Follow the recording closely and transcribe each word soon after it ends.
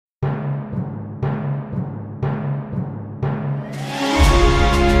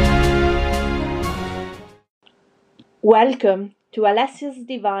Welcome to Alessia's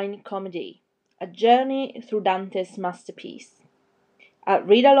Divine Comedy, a journey through Dante's masterpiece, a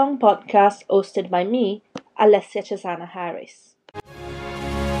read-along podcast hosted by me, Alessia Cesana Harris.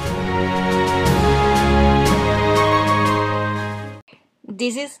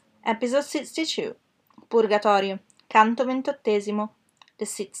 This is episode 62, Purgatorio, Canto XXVIII, the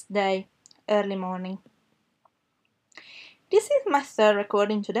sixth day, early morning. This is my third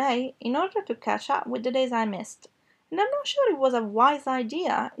recording today in order to catch up with the days I missed. And I'm not sure it was a wise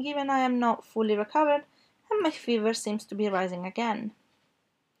idea, given I am not fully recovered and my fever seems to be rising again.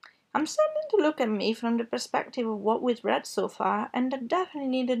 I'm starting to look at me from the perspective of what we've read so far, and I definitely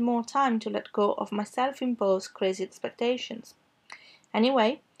needed more time to let go of my self-imposed crazy expectations.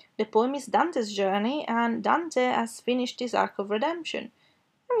 Anyway, the poem is Dante's journey, and Dante has finished his arc of redemption,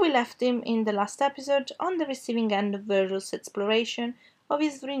 and we left him in the last episode on the receiving end of Virgil's exploration of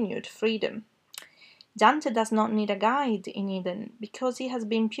his renewed freedom. Dante does not need a guide in Eden, because he has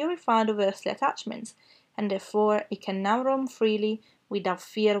been purified of earthly attachments, and therefore he can now roam freely without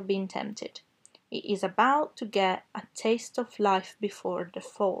fear of being tempted. He is about to get a taste of life before the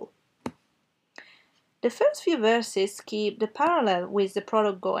fall. The first few verses keep the parallel with the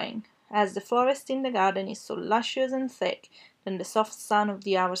prologue going, as the forest in the garden is so luscious and thick that the soft sun of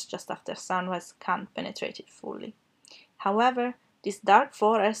the hours just after sunrise can't penetrate it fully. However, this dark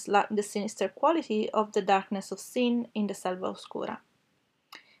forest lacked the sinister quality of the darkness of sin in the Selva Oscura.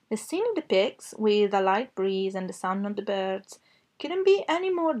 The scene it depicts, with a light breeze and the sound of the birds, couldn't be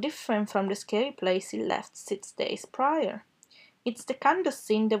any more different from the scary place it left 6 days prior. It's the kind of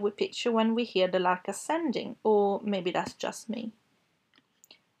scene that we picture when we hear the lark ascending, or maybe that's just me.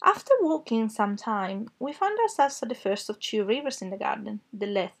 After walking some time, we find ourselves at the first of two rivers in the garden, the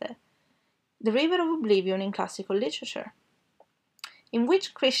Lethe, the river of oblivion in classical literature, in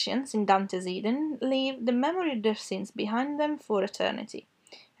which Christians in Dante's Eden leave the memory of their sins behind them for eternity,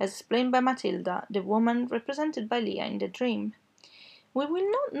 as explained by Matilda, the woman represented by Leah in the dream. We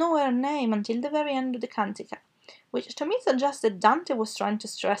will not know her name until the very end of the Cantica, which to me suggests that Dante was trying to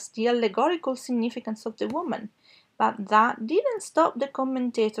stress the allegorical significance of the woman, but that didn't stop the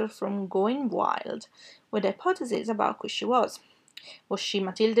commentator from going wild with hypotheses about who she was. Was she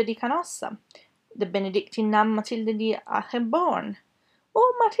Matilde di Canossa, the Benedictine nun Matilde di Acheborn, or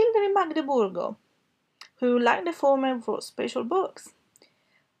Matilde di Magdeburgo, who, like the former, wrote spiritual books?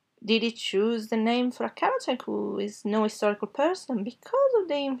 Did he choose the name for a character who is no historical person because of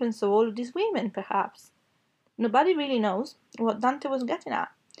the influence of all of these women, perhaps? Nobody really knows what Dante was getting at,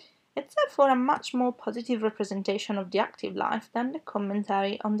 except for a much more positive representation of the active life than the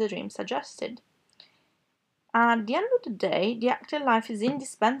commentary on the dream suggested. At the end of the day, the active life is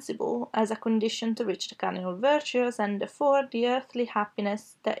indispensable as a condition to reach the cardinal virtues and therefore the earthly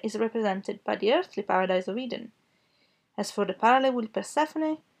happiness that is represented by the earthly paradise of Eden. As for the parallel with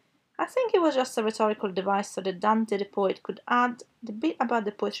Persephone, I think it was just a rhetorical device so that Dante the poet could add the bit about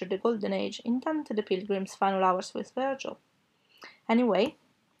the poetry of the Golden Age in Dante the Pilgrim's final hours with Virgil. Anyway,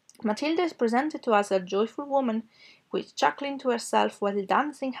 Matilda is presented to us as a joyful woman who is chuckling to herself while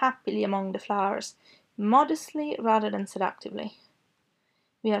dancing happily among the flowers, modestly rather than seductively.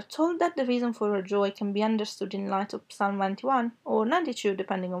 We are told that the reason for her joy can be understood in light of Psalm 91, or 92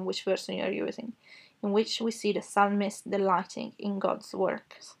 depending on which version you are using, in which we see the psalmist delighting in God's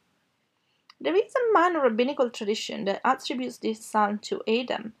works. There is a minor rabbinical tradition that attributes this psalm to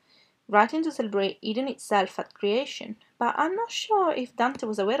Adam, writing to celebrate Eden itself at creation, but I'm not sure if Dante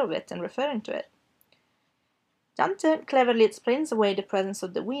was aware of it and referring to it. Dante cleverly explains away the presence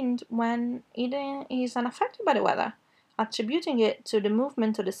of the wind when Eden is unaffected by the weather, attributing it to the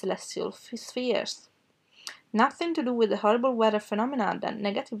movement of the celestial spheres. Nothing to do with the horrible weather phenomena that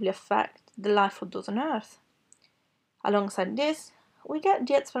negatively affect the life of those on Earth. Alongside this, we get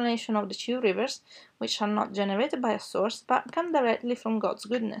the explanation of the two rivers, which are not generated by a source but come directly from God's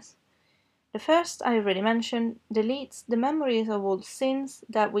goodness. The first, I already mentioned, deletes the memories of all sins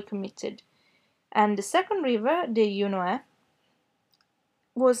that we committed, and the second river, the Eunoe,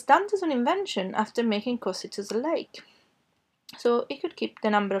 was Dante's own invention after making Cocytus a lake, so he could keep the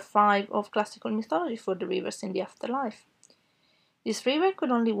number 5 of classical mythology for the rivers in the afterlife. This river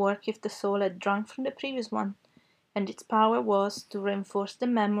could only work if the soul had drunk from the previous one, and its power was to reinforce the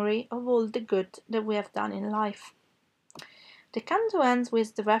memory of all the good that we have done in life. The canto ends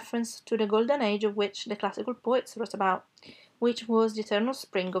with the reference to the golden age of which the classical poets wrote about, which was the eternal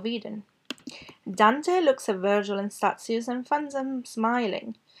spring of Eden. Dante looks at Virgil and statues and finds them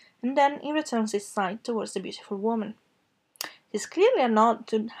smiling, and then he returns his sight towards the beautiful woman. This is clearly a nod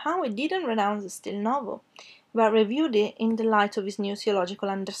to how he didn't renounce the still novel, but reviewed it in the light of his new theological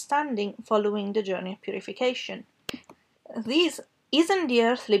understanding following the journey of purification. This isn't the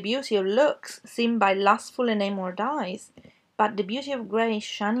earthly beauty of looks, seen by lustful and enamored eyes, but the beauty of grace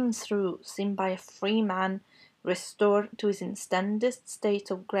shining through, seen by a free man, restored to his intended state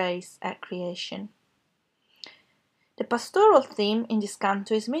of grace at creation. The pastoral theme in this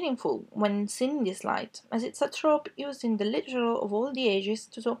canto is meaningful when seen in this light, as it's a trope used in the literature of all the ages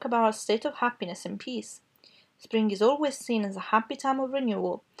to talk about a state of happiness and peace. Spring is always seen as a happy time of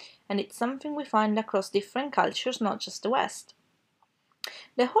renewal, and it's something we find across different cultures, not just the West.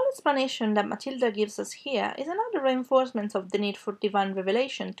 The whole explanation that Matilda gives us here is another reinforcement of the need for divine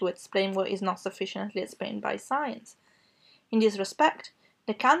revelation to explain what is not sufficiently explained by science. In this respect,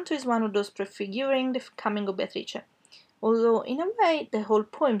 the canto is one of those prefiguring the coming of Beatrice, although in a way the whole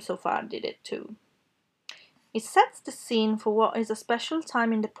poem so far did it too. It sets the scene for what is a special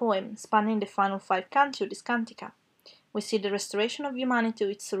time in the poem, spanning the final 5 canti of this cantica. We see the restoration of humanity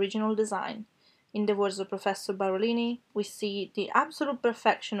to its original design. In the words of Professor Barolini, we see the absolute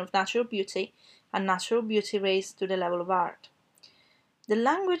perfection of natural beauty, and natural beauty raised to the level of art. The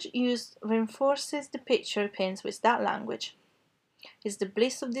language used reinforces the picture it paints with that language. It's the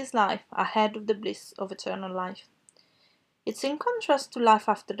bliss of this life ahead of the bliss of eternal life. It's in contrast to life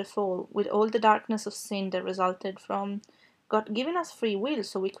after the fall, with all the darkness of sin that resulted from God giving us free will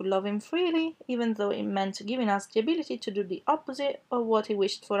so we could love Him freely, even though it meant giving us the ability to do the opposite of what He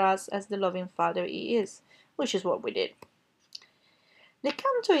wished for us as the loving Father He is, which is what we did. The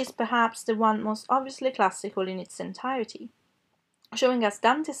canto is perhaps the one most obviously classical in its entirety, showing us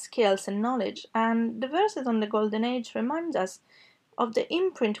Dante's skills and knowledge, and the verses on the Golden Age remind us of the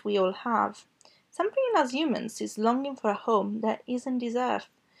imprint we all have. Something in us humans is longing for a home that isn't this earth,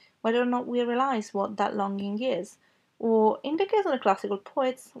 whether or not we realize what that longing is, or in the case of the classical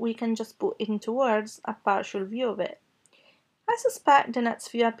poets, we can just put into words a partial view of it. I suspect the next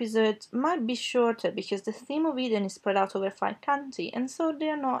few episodes might be shorter because the theme of Eden is spread out over 5 canti, and so they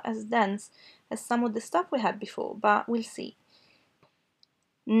are not as dense as some of the stuff we had before, but we'll see.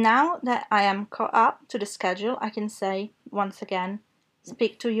 Now that I am caught up to the schedule, I can say, once again,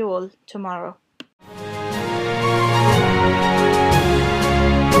 speak to you all tomorrow.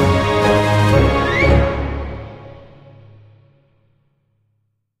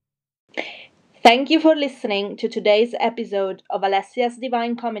 Thank you for listening to today's episode of Alessia's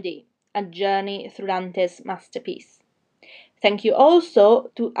Divine Comedy, a journey through Dante's masterpiece. Thank you also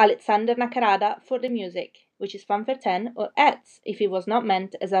to Alexander Nakarada for the music, which is Fanfare 10 or ETS if it was not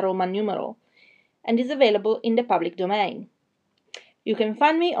meant as a Roman numeral, and is available in the public domain. You can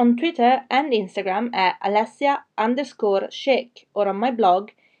find me on Twitter and Instagram at Alessia_chic or on my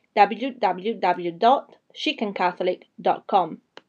blog www.chicandcatholic.com.